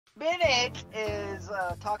Bennett is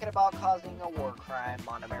talking about causing a war crime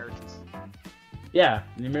on Americans. Yeah,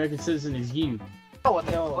 the American citizen is you. Oh, what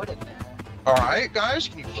they put in there. Alright, guys,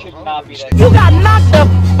 can you Should not be that. You got knocked the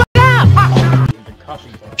f out! The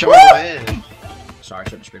concussion ball. jump in? Sorry, I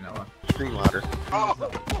shouldn't scream that loud. Scream louder.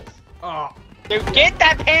 Oh, Dude, get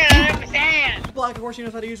that pan out of his hand! Black horse, he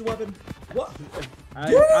knows how to use a weapon. What? I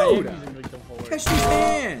Dude! am using like the forward. Catch these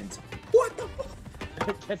hands! What the fuck?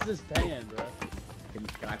 Catch this pan, bro. Can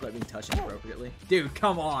I act like being touched inappropriately? Dude,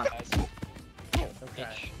 come on! Okay.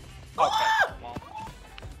 Okay. Come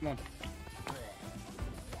on.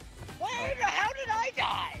 Wait, how did I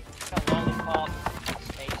die? A lollipop,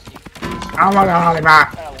 Stacy. I want a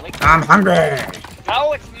lollipop. I'm hungry.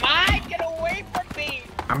 No, it's mine! Get away from me!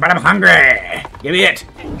 But I'm hungry. Give me it.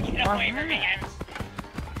 Get away from me!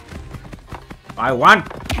 I want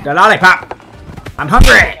the lollipop. I'm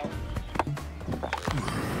hungry.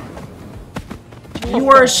 You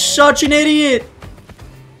are such an idiot!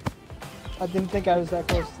 I didn't think I was that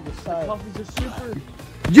close to the side. Puffies are super.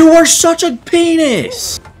 You are such a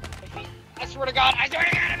penis! I swear to God, I'm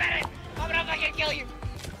at it! I'm gonna fucking kill you!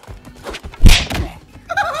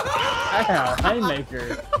 Ow,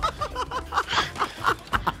 Haymaker.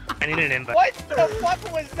 I need an invite. What the fuck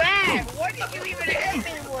was that? What did you even hit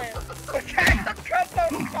me with? Was that a cup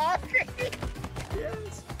of coffee?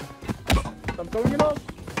 Yes. I'm throwing it off.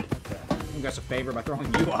 You got us a favor by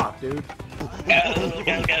throwing you off, dude. No!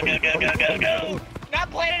 Not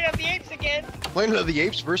Planet of the Apes again! Planet of the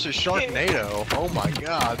Apes versus Sharknado. Oh my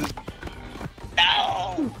god. This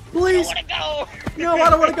No! Please! I don't wanna No, I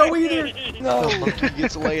don't want to go either! No. monkey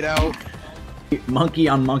gets laid out. Monkey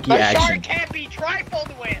on monkey go! A shark action. can't be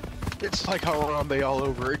trifled with! It's like Harambe all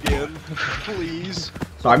over again. Please.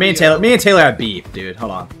 Sorry, me and Taylor have beef, dude.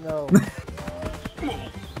 Hold on. No.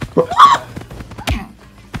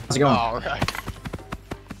 How's it going? Alright.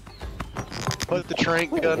 Put the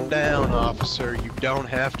trank gun down, officer. You don't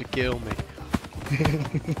have to kill me.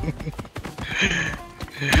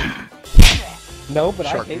 No, but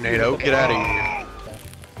I hate Sharknado, get out of here.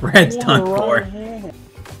 Red's done for.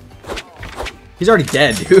 He's already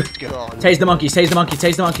dead, dude. Let's get on. Tase the monkeys, tase the monkeys,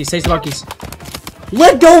 tase the monkeys, tase the monkeys.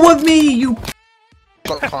 Let go of me, you.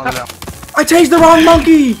 Start calling it out. I tased the wrong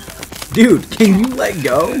monkey! Dude, can you let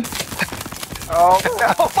go? Oh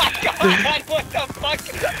no! Oh my God! What the fuck?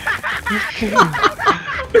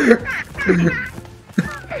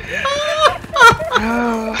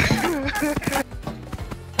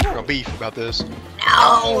 No beef about this. No!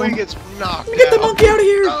 Oh, he gets knocked out. Get the monkey out of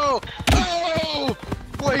here! Oh! Oh!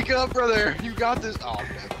 Wake up, brother! You got this. Oh,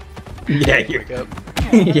 man. Yeah, you're Wake up.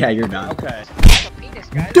 yeah, you're done. Okay. A penis,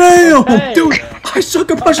 guys. Damn, Hey. dude! I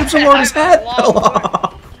sucker punched him so hard his head fell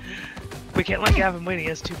off. We can't let Gavin win. He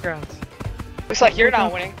has 2 crowns. Looks like you're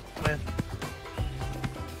not winning.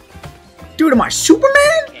 Dude, am I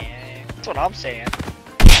Superman? Okay, that's what I'm saying.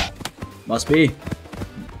 Must be.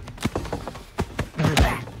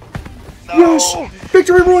 No. Yes!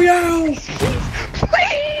 Victory Royale!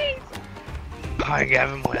 Please! Hi,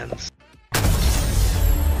 Gavin wins.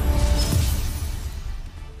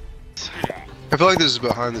 I feel like this is a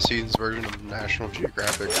behind the scenes version of National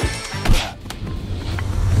Geographic.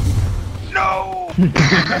 No!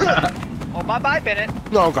 Oh, bye-bye, Bennett.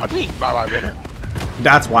 No, God. Bye bye, Bennett.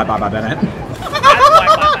 That's why Bye Bye Bennett. That's why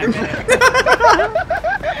bye-bye, Bennett.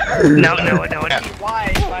 No.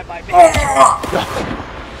 Why bye-bye,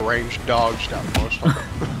 Bennett? Range dog stop motion.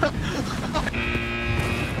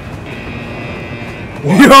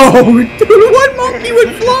 Yo, dude, what monkey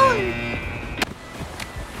would fly?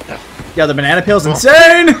 Yo, the banana peel's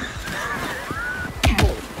insane!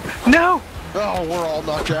 No! Oh, we're all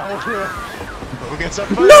knocked out. Who gets up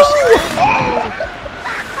first? No!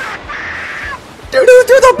 Dude,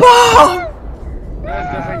 do the bomb!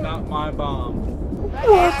 That's definitely not my bomb.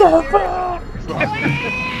 What the fuck?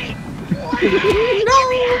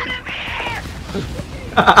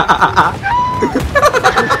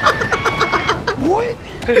 What?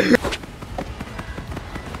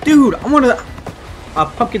 Dude, I want a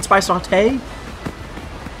pumpkin spice saute.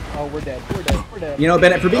 Oh, we're dead. We're dead. We're dead. You know,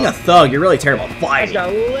 Bennett, for being a thug, you're really terrible at I fighting.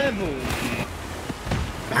 got leveled.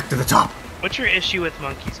 Back to the top. What's your issue with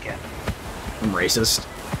monkeys, Gavin? I'm racist.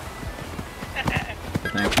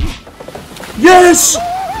 Yes!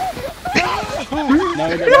 Now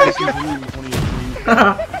you got to use one of your trees.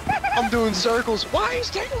 I'm doing circles. Why is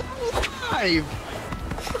Taylor alive?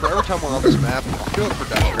 Every time we're on this map, do it for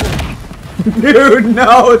Dutcher. Dude,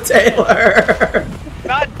 no, Taylor!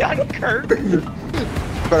 Not Dunkirk.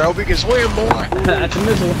 But I hope he can swim, boy. That's a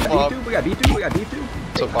missile. B2, we got B2, we got B2.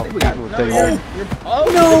 So I'm beating with David. No!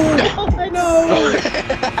 No!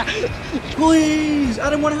 Please! I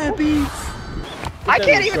don't want to have beef! I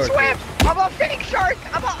can't even swim! I'm a fake shark!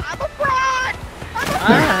 I'm a fraud! I'm a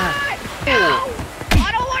fraud! No!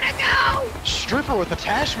 I don't wanna go! Stripper with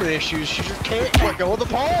attachment issues, she just can't let go of the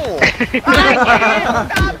pole! I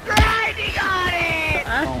can't stop grinding on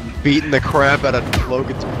it! Beating the crap out of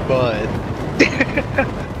Logan's butt.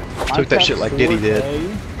 Took that shit like Diddy did.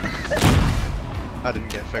 I didn't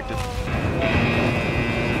get affected.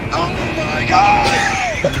 Oh my god!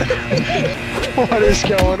 What is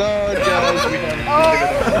going on, guys? We haven't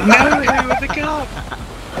No, with the cup.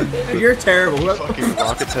 Dude, you're terrible. fucking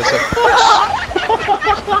rockets has a...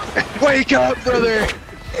 Wake up, brother!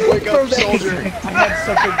 Wake up, soldier! I had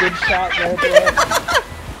such a good shot there, bro.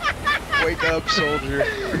 Wake up, soldier!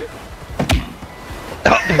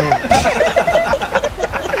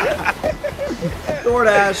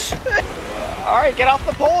 DoorDash. Alright, get off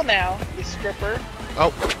the pole now, you stripper.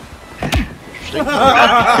 Oh.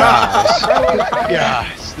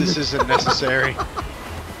 Guys, this isn't necessary.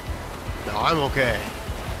 No, I'm okay.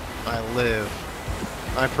 I live.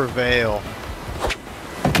 I prevail.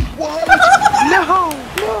 What? No!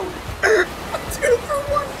 2 for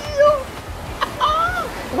 1 deal!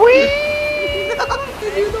 Whee!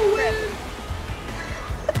 Give you the win!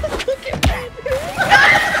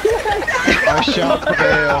 I shall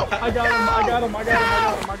prevail. I got him, I got him, I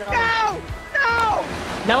got him, I got him, I got him. No! No!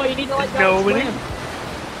 No, you need to let go. No and winning. swim.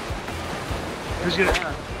 Who's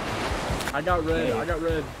gonna? I got red. I got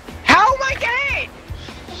red. How am I getting?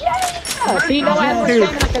 See, no, I had more Dude,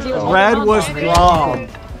 stamina because he was Red holding on was to it. wrong.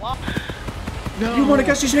 You want to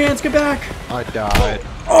catch these hands? Get back! I died.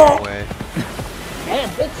 Oh. No way. Damn,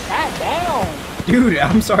 bitch, sat down. Dude,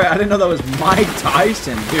 I'm sorry. I didn't know that was Mike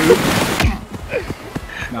Tyson, dude.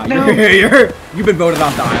 Nah, No. you've been voted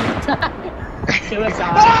off the island. Suicide.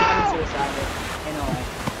 I'm suicidal. Ain't no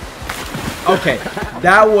way. Okay,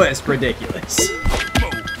 that was ridiculous.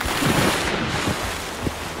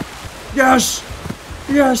 Yes!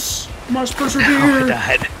 Yes! Must Oh, I persevere!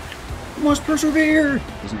 died. Must persevere!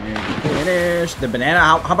 Finish the banana.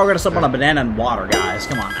 How about we're gonna slip on a banana and water, guys?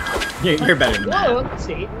 Come on now. You're better than Whoa, that.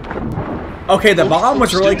 see. Okay, the bomb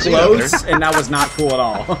was really Didn't see that close, and that was not cool at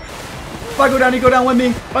all. If I go down, you go down with me.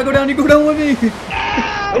 If I go down, you go down with me.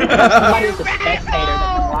 Somebody who's a spectator that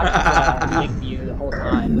can watch the big view the whole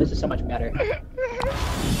time. This is so much better.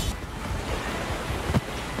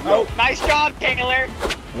 Oh, nice job, Taylor.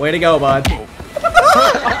 Way to go, bud.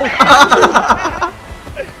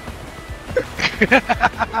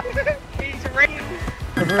 He's ready.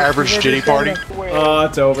 Average Jitty party. Oh,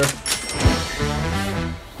 it's over.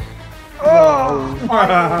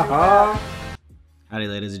 Howdy,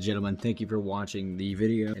 ladies and gentlemen. Thank you for watching the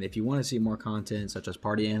video. And if you want to see more content such as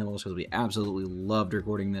party animals, because we absolutely loved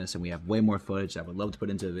recording this and we have way more footage that I would love to put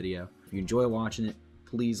into a video. If you enjoy watching it,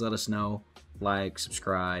 please let us know. Like,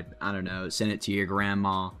 subscribe, I don't know, send it to your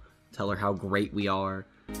grandma. Tell her how great we are.